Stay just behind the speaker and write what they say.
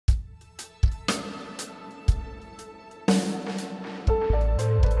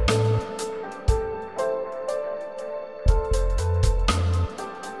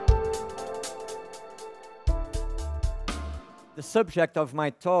subject of my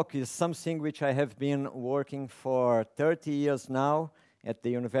talk is something which I have been working for 30 years now at the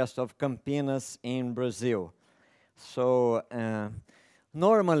University of Campinas in Brazil. So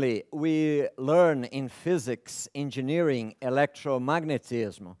normally we learn in physics, engineering,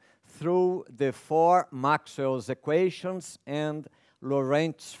 electromagnetism through the four Maxwell's equations and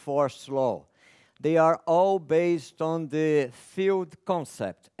Lorentz force law. They are all based on the field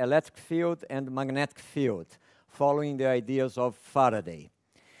concept, electric field and magnetic field, following the ideas of Faraday.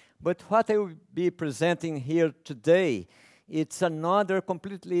 But what I will be presenting here today, it's another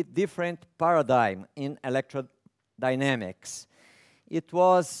completely different paradigm in electrodynamics. It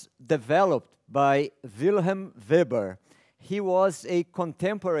was developed by Wilhelm Weber. He was a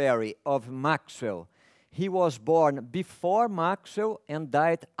contemporary of Maxwell. He was born before Maxwell and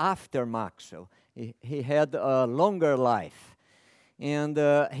died after Maxwell. He had a longer life. And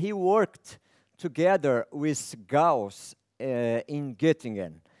he worked together with Gauss in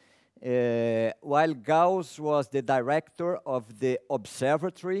Göttingen. While Gauss was the director of the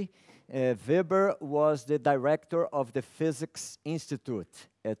observatory, Weber was the director of the Physics Institute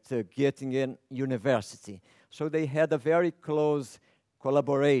at Göttingen University. So they had a very close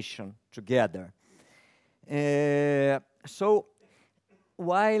collaboration together. So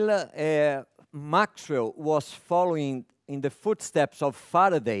while Maxwell was following in the footsteps of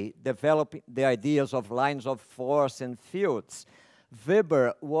Faraday, developing the ideas of lines of force and fields,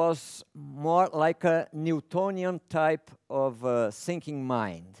 Weber was more like a Newtonian type of thinking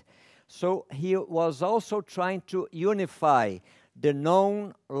mind. So he was also trying to unify the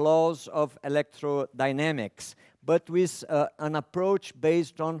known laws of electrodynamics, but with an approach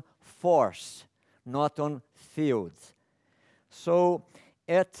based on force, not on field. So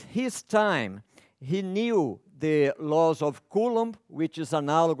at his time, he knew the laws of Coulomb, which is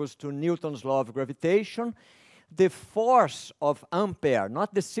analogous to Newton's law of gravitation, the force of Ampere,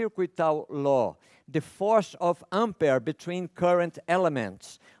 not the circuital law, the force of Ampere between current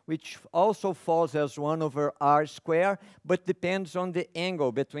elements, which also falls as 1 over r squared, but depends on the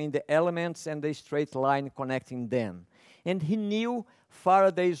angle between the elements and the straight line connecting them. And he knew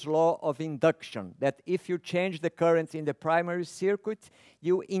Faraday's law of induction, that if you change the current in the primary circuit,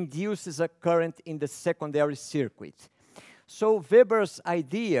 you induce a current in the secondary circuit. So Weber's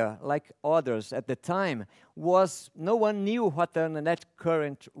idea, like others at the time, was no one knew what an electric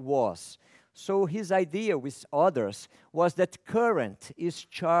current was. So his idea with others was that current is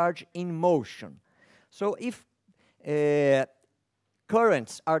charge in motion. So if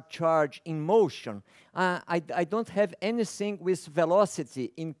currents are charge in motion, I don't have anything with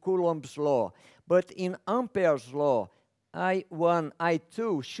velocity in Coulomb's law, but in Ampere's law, I1,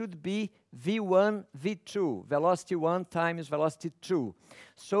 I2 should be V1, V2, velocity 1 times velocity 2.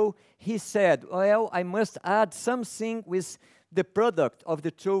 So he said, well, I must add something with the product of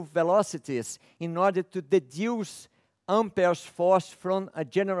the two velocities in order to deduce Ampere's force from a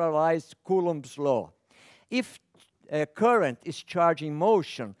generalized Coulomb's law. If current is charge in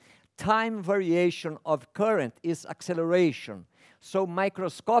motion, time variation of current is acceleration. So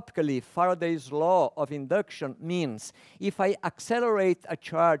microscopically, Faraday's law of induction means if I accelerate a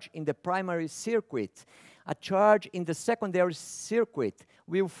charge in the primary circuit, a charge in the secondary circuit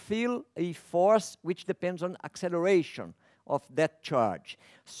will feel a force which depends on acceleration of that charge.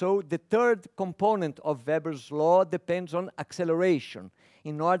 So the third component of Weber's law depends on acceleration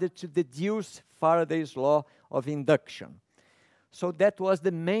in order to deduce Faraday's law of induction. So that was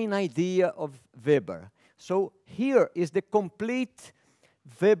the main idea of Weber. So here is the complete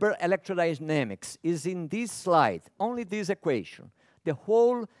Weber electrodynamics, is in this slide, only this equation. The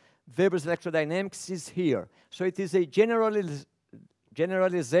whole Weber's electrodynamics is here. So it is a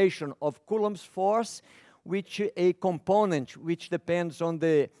generalization of Coulomb's force, which a component which depends on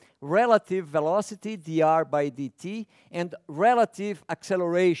the relative velocity, dr by dt, and relative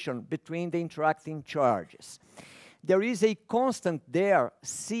acceleration between the interacting charges. There is a constant there,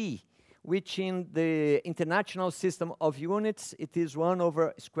 c, which in the International System of Units, it is 1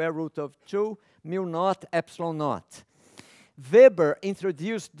 over square root of 2 mu naught epsilon naught. Weber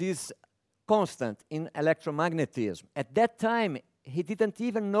introduced this constant in electromagnetism. At that time, he didn't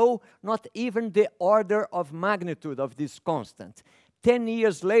even know, not even the order of magnitude of this constant. 10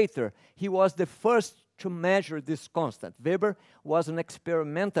 years later, he was the first to measure this constant. Weber was an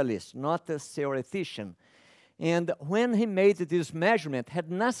experimentalist, not a theoretician. And when he made this measurement, it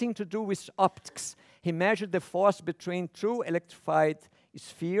had nothing to do with optics. He measured the force between two electrified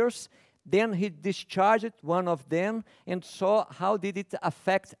spheres. Then he discharged one of them and saw how did it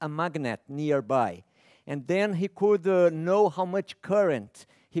affect a magnet nearby. And then he could know how much current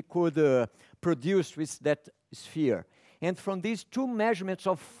he could produce with that sphere. And from these two measurements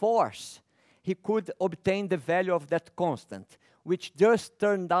of force, he could obtain the value of that constant, which just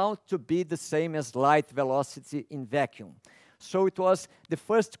turned out to be the same as light velocity in vacuum. So it was the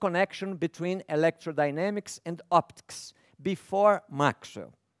first connection between electrodynamics and optics before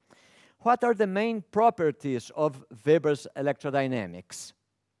Maxwell. What are the main properties of Weber's electrodynamics?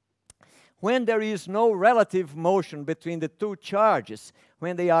 When there is no relative motion between the two charges,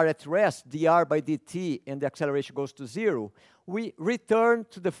 when they are at rest, dr by dt, and the acceleration goes to 0, we return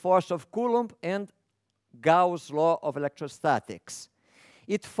to the force of Coulomb and Gauss' law of electrostatics.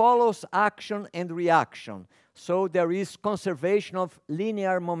 It follows action and reaction, so there is conservation of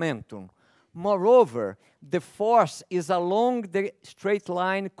linear momentum. Moreover, the force is along the straight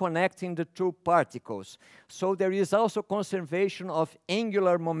line connecting the two particles, so there is also conservation of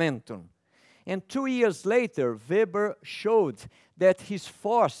angular momentum. And 2 years later, Weber showed that his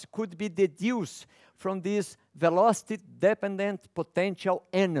force could be deduced from this velocity-dependent potential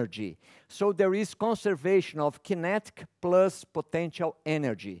energy. So there is conservation of kinetic plus potential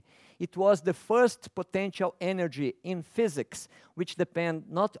energy. It was the first potential energy in physics which depends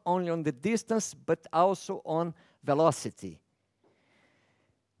not only on the distance but also on velocity.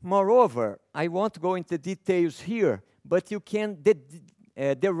 Moreover, I won't go into details here, but you can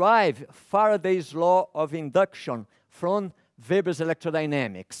derive Faraday's law of induction from Weber's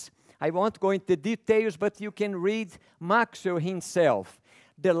electrodynamics. I won't go into details, but you can read Maxwell himself.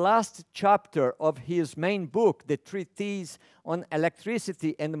 The last chapter of his main book, the treatise on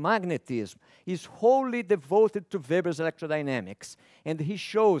electricity and magnetism, is wholly devoted to Weber's electrodynamics. And he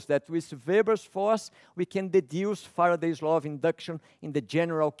shows that with Weber's force, we can deduce Faraday's law of induction in the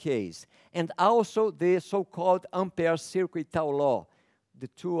general case. And also the so-called Ampere circuit tau law, the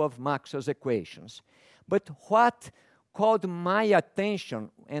two of Maxwell's equations. But what called my attention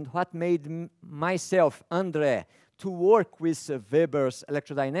and what made myself, André, to work with Weber's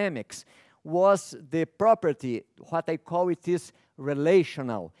electrodynamics was the property, what I call it is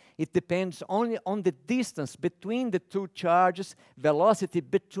relational. It depends only on the distance between the two charges, velocity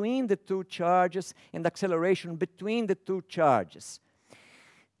between the two charges, and acceleration between the two charges.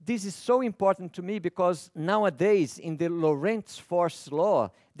 This is so important to me because nowadays in the Lorentz force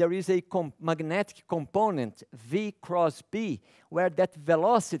law, there is a magnetic component, V cross B, where that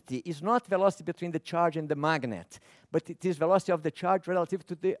velocity is not velocity between the charge and the magnet, but it is velocity of the charge relative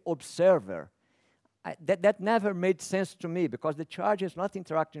to the observer. That never made sense to me because the charge is not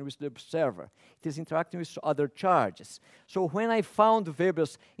interacting with the observer. It is interacting with other charges. So when I found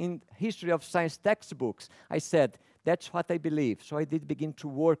Weber's in History of Science textbooks, I said, that's what I believe. So I did begin to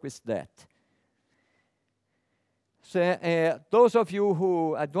work with that. So those of you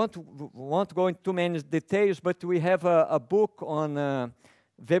who, I don't want to go into too many details, but we have a book on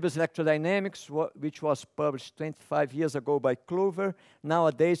Weber's electrodynamics, which was published 25 years ago by Kluwer.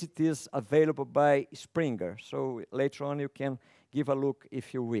 Nowadays it is available by Springer. So later on you can give a look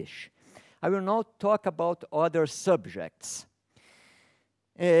if you wish. I will now talk about other subjects.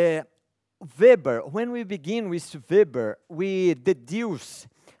 Weber, when we begin with Weber, we deduce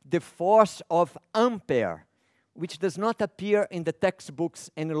the force of Ampere, which does not appear in the textbooks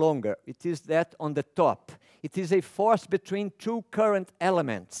any longer. It is that on the top. It is a force between two current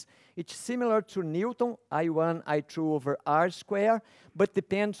elements. It's similar to Newton, I1, I2 over R square, but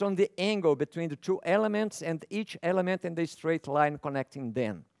depends on the angle between the two elements and each element and the straight line connecting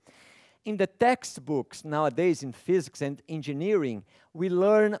them. In the textbooks nowadays in physics and engineering, we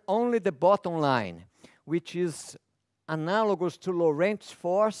learn only the bottom line, which is analogous to Lorentz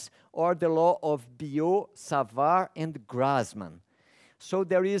force or the law of Biot, Savart, and Grassmann. So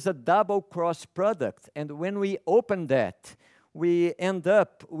there is a double cross product, and when we open that, we end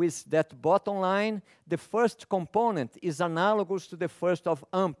up with that bottom line. The first component is analogous to the first of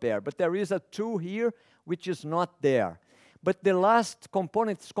Ampere, but there is a 2 here which is not there. But the last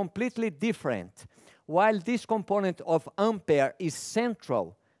component is completely different. While this component of Ampere is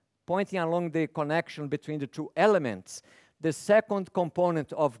central, pointing along the connection between the two elements, the second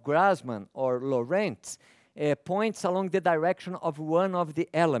component of Grassmann or Lorentz points along the direction of one of the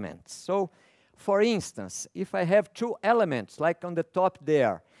elements. So, for instance, if I have two elements, like on the top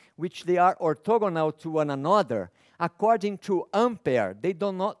there, which they are orthogonal to one another, according to Ampere, they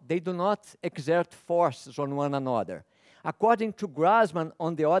do not exert forces on one another. According to Grassmann,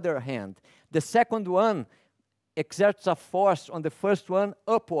 on the other hand, the second one exerts a force on the first one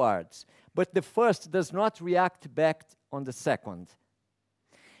upwards, but the first does not react back on the second.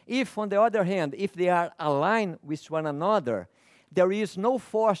 If, on the other hand, if they are aligned with one another, there is no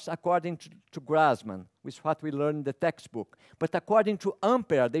force according to Grassmann, with what we learned in the textbook. But according to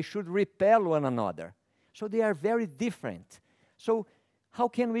Ampere, they should repel one another. So they are very different. So how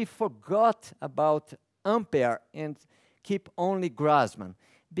can we forget about Ampere and keep only Grassmann?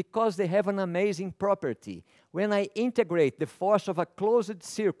 Because they have an amazing property. When I integrate the force of a closed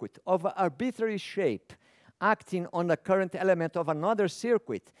circuit of an arbitrary shape acting on the current element of another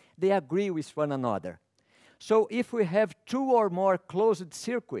circuit, they agree with one another. So if we have two or more closed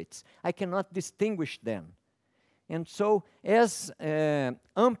circuits, I cannot distinguish them. And so as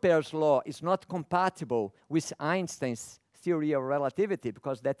Ampere's law is not compatible with Einstein's theory of relativity,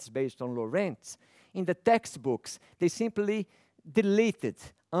 because that's based on Lorentz, in the textbooks, they simply deleted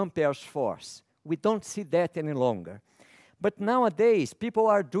Ampere's force. We don't see that any longer. But nowadays, people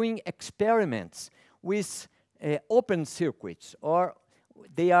are doing experiments with open circuits, or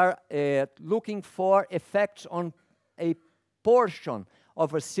they are looking for effects on a portion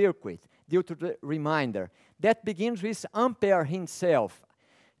of a circuit due to the remainder. That begins with Ampere himself.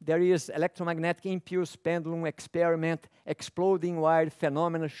 There is electromagnetic impulse pendulum experiment, exploding wire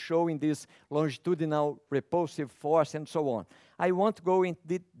phenomena showing this longitudinal repulsive force, and so on. I won't go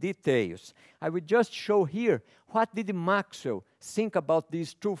into details. I will just show here what did Maxwell think about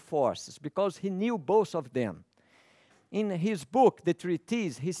these two forces, because he knew both of them. In his book, The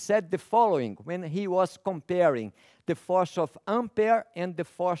Treatise, he said the following when he was comparing the force of Ampere and the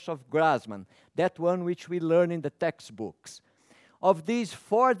force of Grassmann, that one which we learn in the textbooks. Of these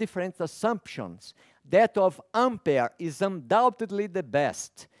four different assumptions, that of Ampere is undoubtedly the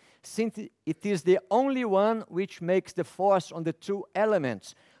best, since it is the only one which makes the force on the two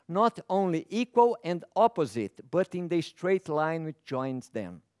elements not only equal and opposite, but in the straight line which joins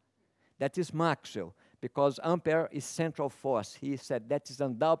them. That is Maxwell, because Ampere is central force. He said that is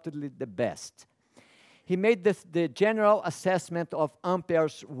undoubtedly the best. He made the general assessment of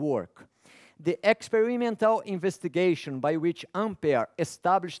Ampere's work. The experimental investigation by which Ampere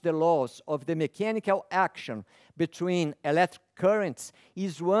established the laws of the mechanical action between electric currents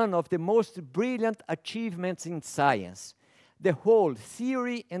is one of the most brilliant achievements in science. The whole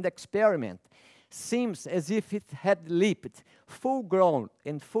theory and experiment seems as if it had leaped, full-grown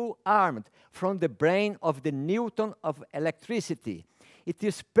and full-armed, from the brain of the Newton of electricity. It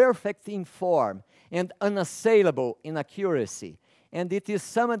is perfect in form and unassailable in accuracy, and it is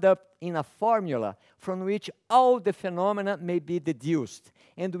summed up in a formula from which all the phenomena may be deduced,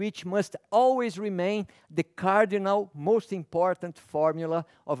 and which must always remain the cardinal, most important formula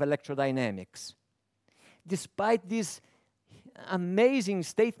of electrodynamics. Despite this amazing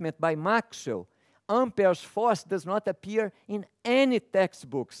statement by Maxwell, Ampere's force does not appear in any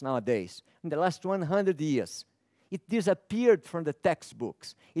textbooks nowadays, in the last 100 years. It disappeared from the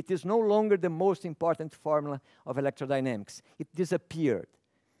textbooks. It is no longer the most important formula of electrodynamics. It disappeared.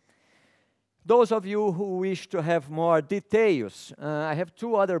 Those of you who wish to have more details, I have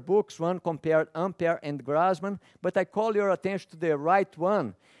two other books. One compared Ampere and Grassmann, but I call your attention to the right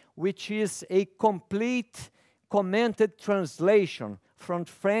one, which is a complete commented translation from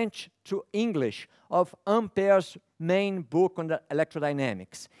French to English of Ampere's main book on the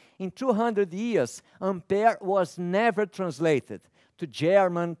electrodynamics. In 200 years, Ampere was never translated to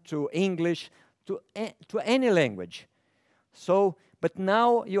German, to English, to any language. So, but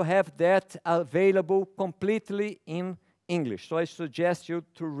now you have that available completely in English. So I suggest you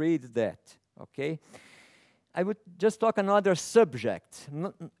to read that, okay? I would just talk another subject.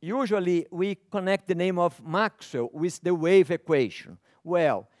 Usually we connect the name of Maxwell with the wave equation.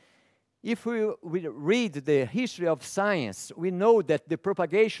 Well, if we read the history of science, we know that the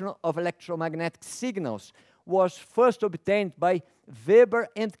propagation of electromagnetic signals was first obtained by Weber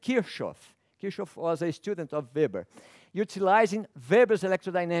and Kirchhoff. Kirchhoff was a student of Weber, utilizing Weber's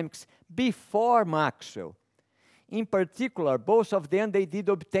electrodynamics before Maxwell. In particular, both of them, they did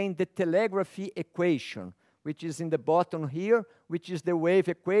obtain the telegraphy equation, which is in the bottom here, which is the wave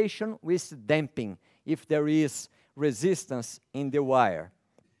equation with damping, if there is resistance in the wire.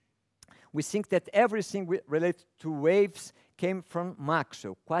 We think that everything related to waves came from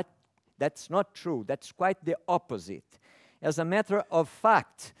Maxwell. That's not true. That's quite the opposite. As a matter of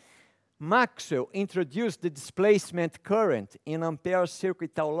fact, Maxwell introduced the displacement current in Ampere's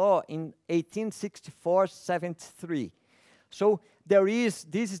circuital law in 1864-73. So this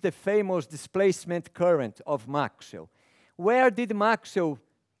is the famous displacement current of Maxwell. Where did Maxwell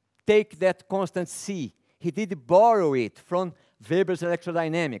take that constant C? He did borrow it from Weber's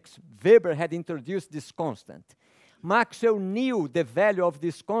electrodynamics. Weber had introduced this constant. Maxwell knew the value of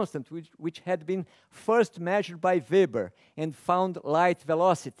this constant, which had been first measured by Weber and found light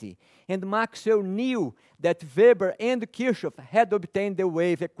velocity. And Maxwell knew that Weber and Kirchhoff had obtained the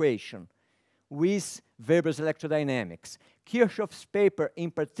wave equation with Weber's electrodynamics. Kirchhoff's paper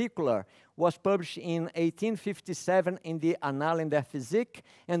in particular was published in 1857 in the Annalen der Physik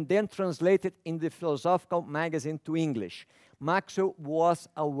and then translated in the Philosophical Magazine to English. Maxwell was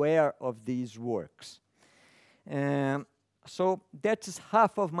aware of these works. So that's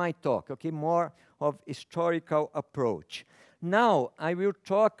half of my talk, okay, more of historical approach. Now I will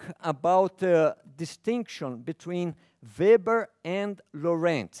talk about the distinction between Weber and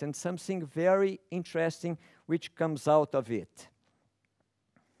Lorentz and something very interesting which comes out of it.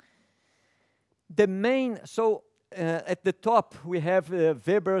 The main, at the top we have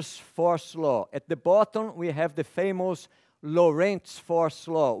Weber's force law. At the bottom we have the famous Lorentz force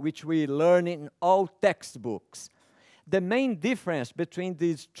law, which we learn in all textbooks. The main difference between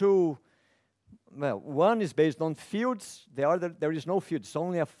these two, well, one is based on fields, the other, there is no field, it's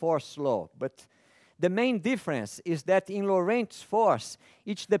only a force law. But the main difference is that in Lorentz force,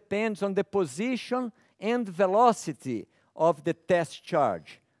 it depends on the position and velocity of the test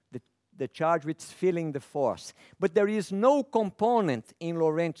charge, the charge which is feeling the force. But there is no component in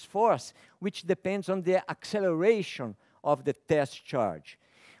Lorentz force which depends on the acceleration of the test charge.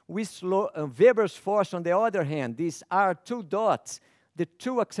 With Weber's force, on the other hand, these are two dots, the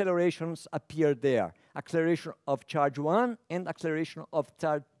two accelerations appear there, acceleration of charge 1 and acceleration of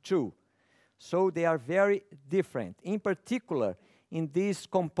charge 2. So they are very different, in particular in this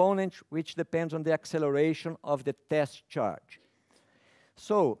component which depends on the acceleration of the test charge.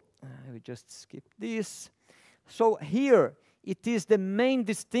 So I will just skip this. So here it is the main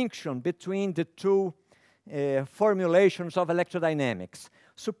distinction between the two formulations of electrodynamics.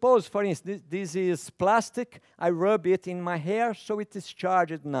 Suppose, for instance, this is plastic, I rub it in my hair, so it is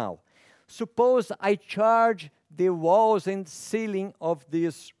charged now. Suppose I charge the walls and ceiling of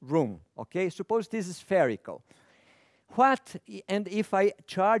this room, okay? Suppose this is spherical. And if I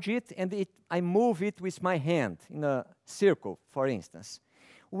charge it and I move it with my hand in a circle, for instance,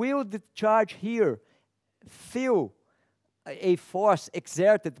 will the charge here feel a force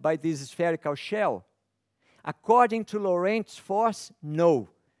exerted by this spherical shell? According to Lorentz force, no,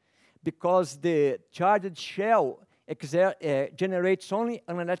 because the charged shell generates only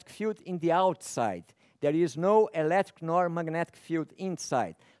an electric field in the outside. There is no electric nor magnetic field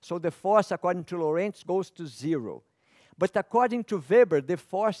inside. So the force, according to Lorentz, goes to 0. But according to Weber, the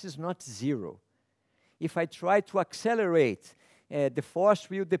force is not 0. If I try to accelerate, the force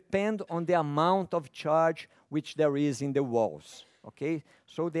will depend on the amount of charge which there is in the walls. Okay?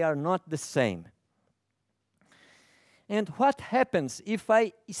 So they are not the same. And what happens if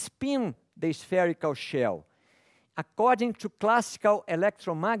I spin the spherical shell? According to classical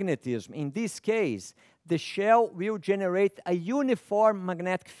electromagnetism, in this case, the shell will generate a uniform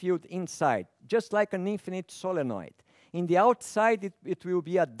magnetic field inside, just like an infinite solenoid. In the outside, it will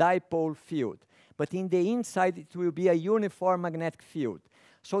be a dipole field, but in the inside, it will be a uniform magnetic field.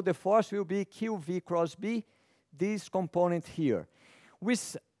 So the force will be QV cross B, this component here.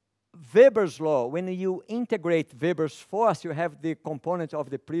 With Weber's law, when you integrate Weber's force, you have the component of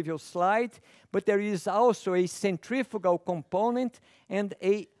the previous slide, but there is also a centrifugal component and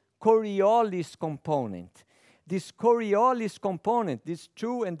a Coriolis component. This Coriolis component, these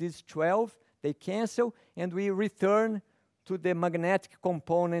 2 and these 12, they cancel, and we return to the magnetic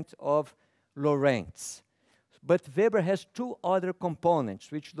component of Lorentz. But Weber has 2 other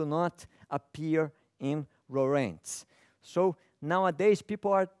components which do not appear in Lorentz. So nowadays,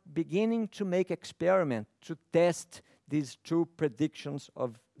 people are beginning to make experiments to test these 2 predictions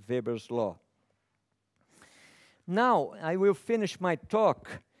of Weber's law. Now, I will finish my talk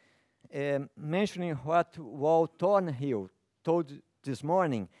mentioning what Walt Thornhill told this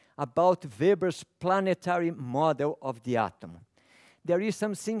morning about Weber's planetary model of the atom. There is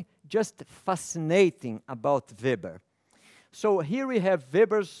something just fascinating about Weber. So here we have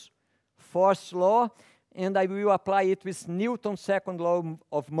Weber's force law, and I will apply it with Newton's second law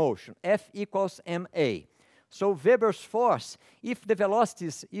of motion, F equals ma. So Weber's force, if the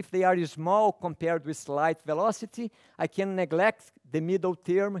velocities, if they are small compared with light velocity, I can neglect the middle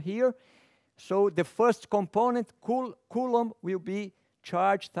term here. So the first component, Coulomb, will be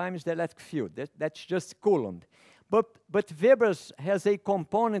charge times the electric field. That's just Coulomb. But Weber's has a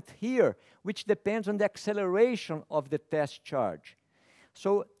component here which depends on the acceleration of the test charge.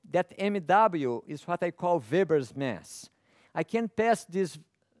 So that mW is what I call Weber's mass. I can pass this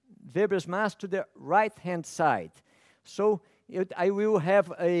Weber's mass to the right-hand side. So I will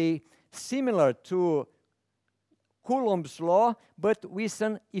have a similar to Coulomb's law, but with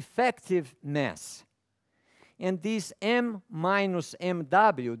an effective mass. And this m minus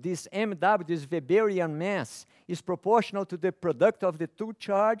mw, this mw, this Weberian mass, is proportional to the product of the 2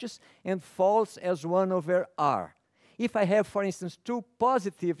 charges and falls as 1 over r. If I have, for instance, two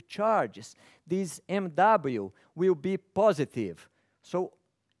positive charges, this MW will be positive. So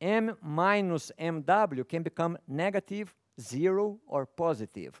M minus MW can become negative, 0, or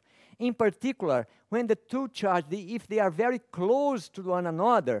positive. In particular, when the two charges, if they are very close to one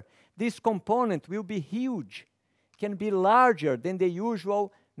another, this component will be huge, can be larger than the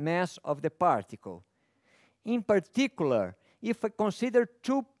usual mass of the particle. In particular, if I consider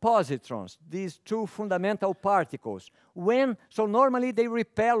two positrons, these two fundamental particles, so normally they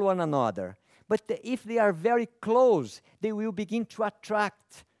repel one another, but if they are very close, they will begin to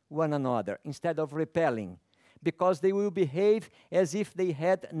attract one another instead of repelling, because they will behave as if they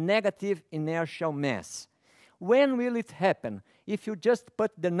had negative inertial mass. When will it happen? If you just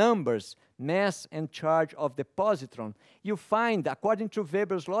put the numbers, mass and charge of the positron, you find, according to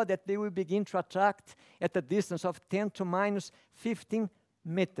Weber's law, that they will begin to attract at a distance of 10 to minus 15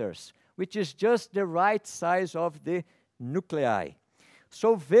 meters, which is just the right size of the nuclei.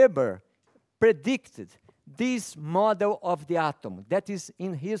 So Weber predicted this model of the atom, that is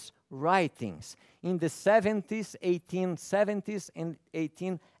in his writings, in the 70s, 1870s, and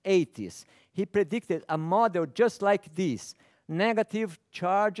 1880s. He predicted a model just like this, negative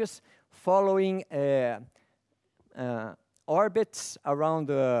charges following orbits around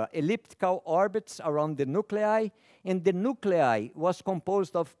elliptical orbits around the nuclei, and the nuclei was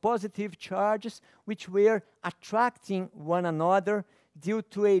composed of positive charges which were attracting one another due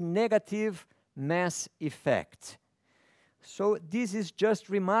to a negative mass effect. So this is just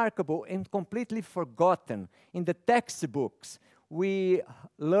remarkable and completely forgotten. In the textbooks, we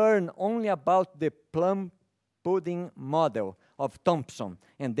learn only about the plum pudding model of Thomson,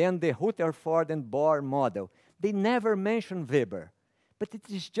 and then the Rutherford and Bohr model. They never mention Weber, but it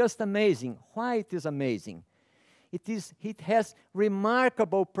is just amazing. Why it is amazing? It has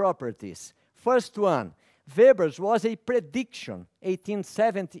remarkable properties. First one, Weber's was a prediction,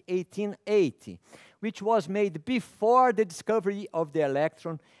 1870, 1880, which was made before the discovery of the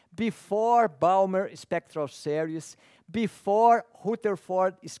electron, before Balmer spectral series, before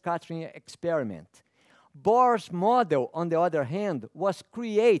Rutherford scattering experiment. Bohr's model, on the other hand, was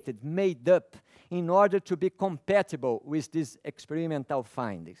created, made up, in order to be compatible with these experimental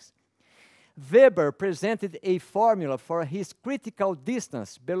findings. Weber presented a formula for his critical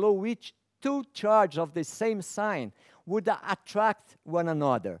distance below which two charges of the same sign would attract one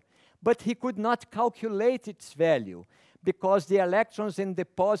another. But he could not calculate its value because the electrons and the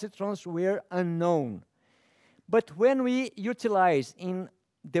positrons were unknown. But when we utilize in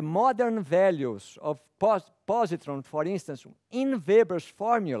the modern values of positron, for instance, in Weber's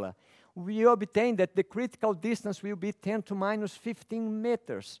formula, we obtain that the critical distance will be 10 to minus 15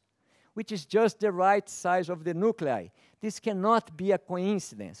 meters, which is just the right size of the nuclei. This cannot be a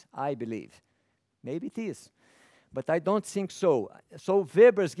coincidence, I believe. Maybe it is, but I don't think so. So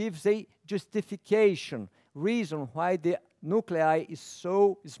Weber's gives a justification, reason why the nuclei is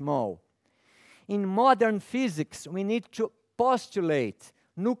so small. In modern physics, we need to postulate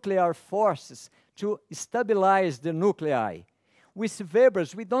nuclear forces to stabilize the nuclei. With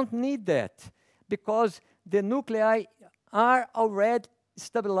Weber's, we don't need that because the nuclei are already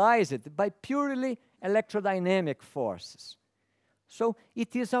stabilized by purely electrodynamic forces. So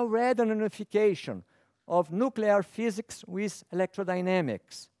it is already an unification of nuclear physics with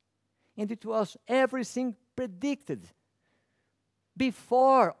electrodynamics. And it was everything predicted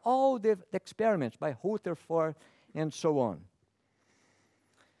before all the experiments by Rutherford and so on.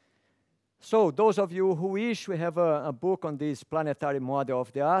 So those of you who wish, we have a book on this planetary model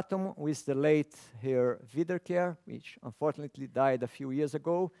of the atom with the late Herr Wiederkehr, which unfortunately died a few years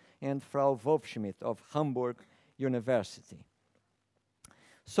ago, and Frau Wolfschmidt of Hamburg University.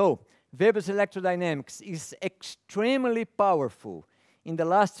 So Weber's electrodynamics is extremely powerful. In the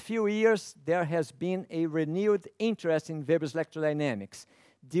last few years, there has been a renewed interest in Weber's electrodynamics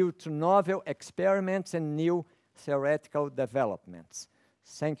due to novel experiments and new theoretical developments.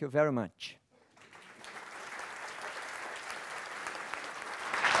 Thank you very much.